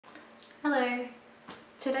Hello,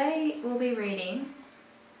 today we'll be reading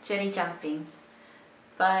Jetty Jumping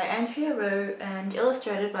by Andrea Rowe and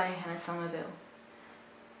illustrated by Sommerville.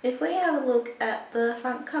 If we have a look at the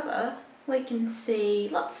front cover, we can see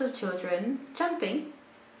lots of children jumping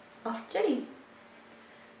off jetty.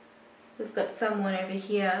 We've got someone over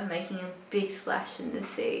here making a big splash in the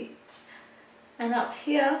sea. And up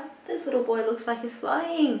here, this little boy looks like he's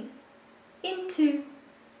flying into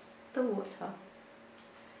the water.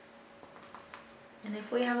 And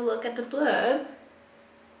if we have a look at the blurb,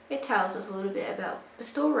 it tells us a little bit about the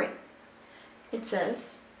story. It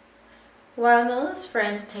says, while Miller's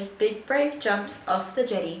friends take big brave jumps off the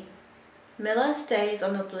jetty, Miller stays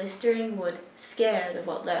on the blistering wood, scared of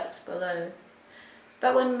what lurks below.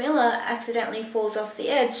 But when Miller accidentally falls off the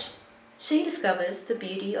edge, she discovers the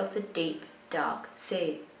beauty of the deep, dark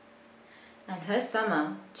sea. And her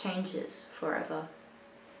summer changes forever.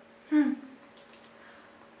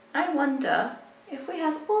 I wonder if we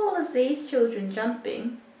have all of these children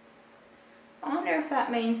jumping, I wonder if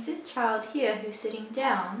that means this child here who's sitting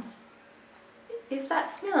down, if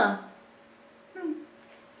that's Miller.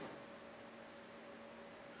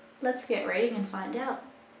 Let's get reading and find out.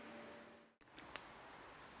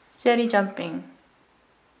 Jetty Jumping,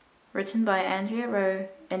 written by Andrea Rowe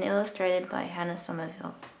and illustrated by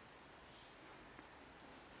Sommerville.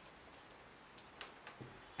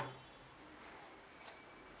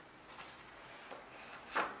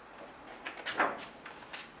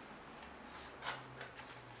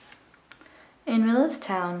 In Miller's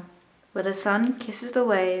town, where the sun kisses the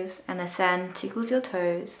waves and the sand tickles your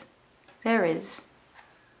toes, there is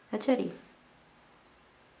a jetty.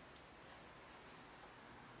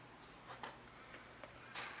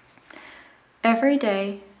 Every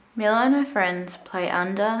day, Miller and her friends play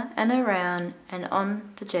under and around and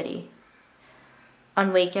on the jetty.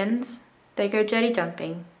 On weekends, they go jetty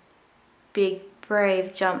jumping, big,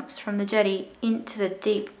 brave jumps from the jetty into the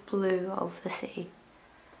deep blue of the sea.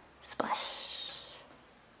 Splash.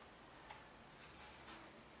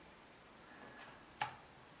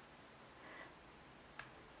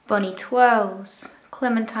 Bonnie twirls,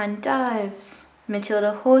 Clementine dives,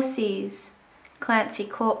 Matilda horsies, Clancy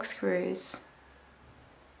corkscrews.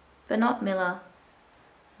 But not Miller.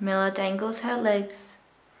 Miller dangles her legs,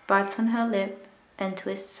 bites on her lip, and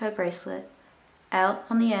twists her bracelet out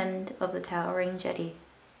on the end of the towering jetty.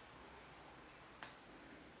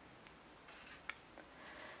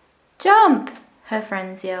 Jump! Her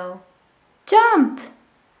friends yell. Jump!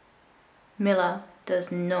 Miller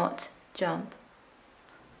does not jump.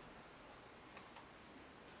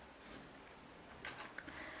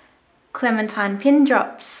 Clementine pin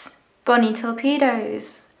drops, Bonnie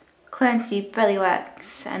torpedoes, Clancy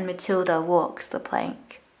bellywacks, and Matilda walks the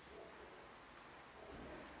plank.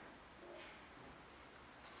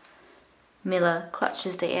 Miller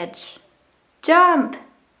clutches the edge. Jump!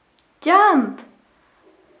 Jump!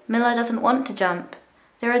 Miller doesn't want to jump.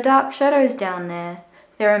 There are dark shadows down there.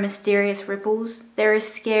 There are mysterious ripples. There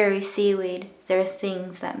is scary seaweed. There are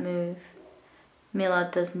things that move. Miller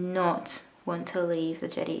does not want to leave the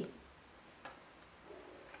jetty.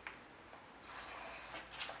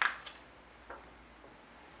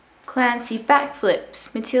 Clancy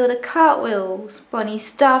backflips, Matilda cartwheels, Bonnie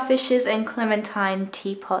starfishes, and Clementine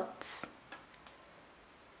teapots.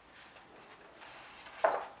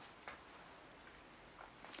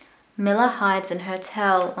 Miller hides in her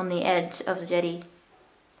towel on the edge of the jetty.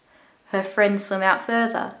 Her friends swim out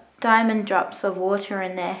further, diamond drops of water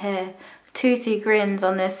in their hair, toothy grins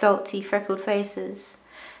on their salty, freckled faces.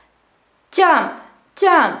 Jump!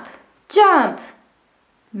 Jump! Jump!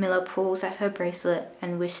 Miller pulls at her bracelet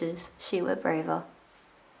and wishes she were braver.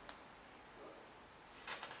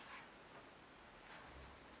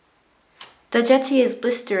 The jetty is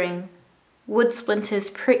blistering. Wood splinters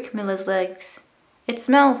prick Miller's legs. It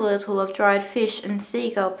smells a little of dried fish and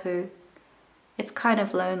seagull poo. It's kind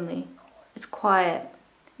of lonely. It's quiet.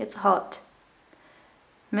 It's hot.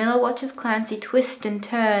 Miller watches Clancy twist and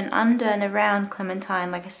turn under and around Clementine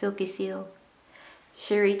like a silky seal.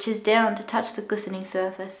 She reaches down to touch the glistening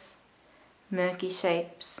surface. Murky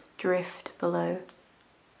shapes drift below.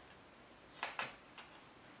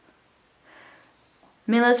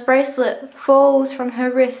 Miller's bracelet falls from her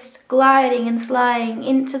wrist, gliding and sliding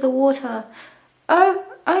into the water. Oh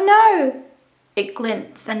no! It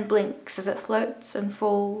glints and blinks as it floats and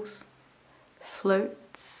falls.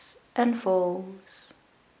 Floats and falls.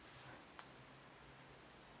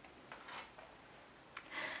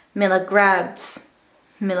 Miller grabs.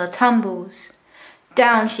 Miller tumbles.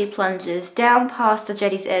 Down she plunges, down past the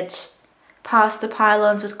jetty's edge. past the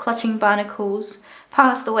pylons with clutching barnacles,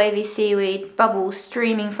 past the wavy seaweed, bubbles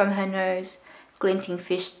streaming from her nose, glinting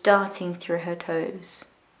fish darting through her toes.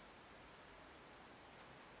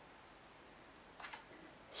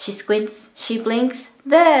 She squints, she blinks,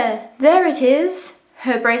 there it is!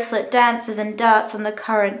 Her bracelet dances and darts on the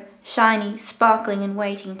current, shiny, sparkling and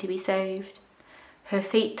waiting to be saved. Her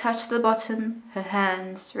feet touch the bottom, her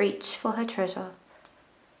hands reach for her treasure.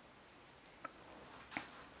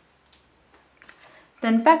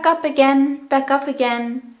 Then back up again,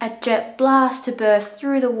 a jet blasts to burst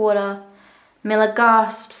through the water. Miller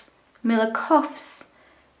gasps, Miller coughs.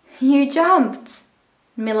 You jumped!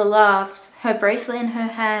 Miller laughs, her bracelet in her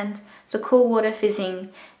hand, the cool water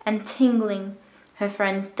fizzing and tingling, her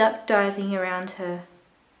friends duck diving around her.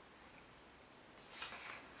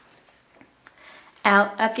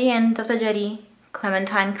 Out at the end of the jetty,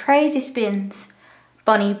 Clementine crazy spins,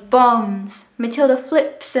 Bonnie bombs, Matilda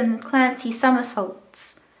flips and Clancy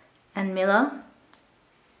somersaults, and Miller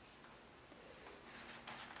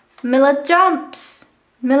jumps,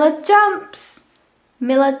 Miller jumps,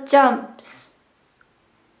 Miller jumps.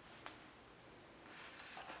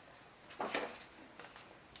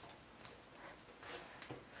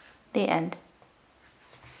 The end.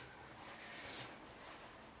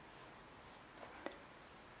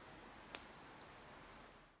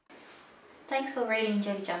 Thanks for reading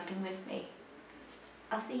Jetty Jumping with me.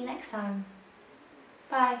 I'll see you next time.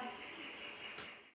 Bye.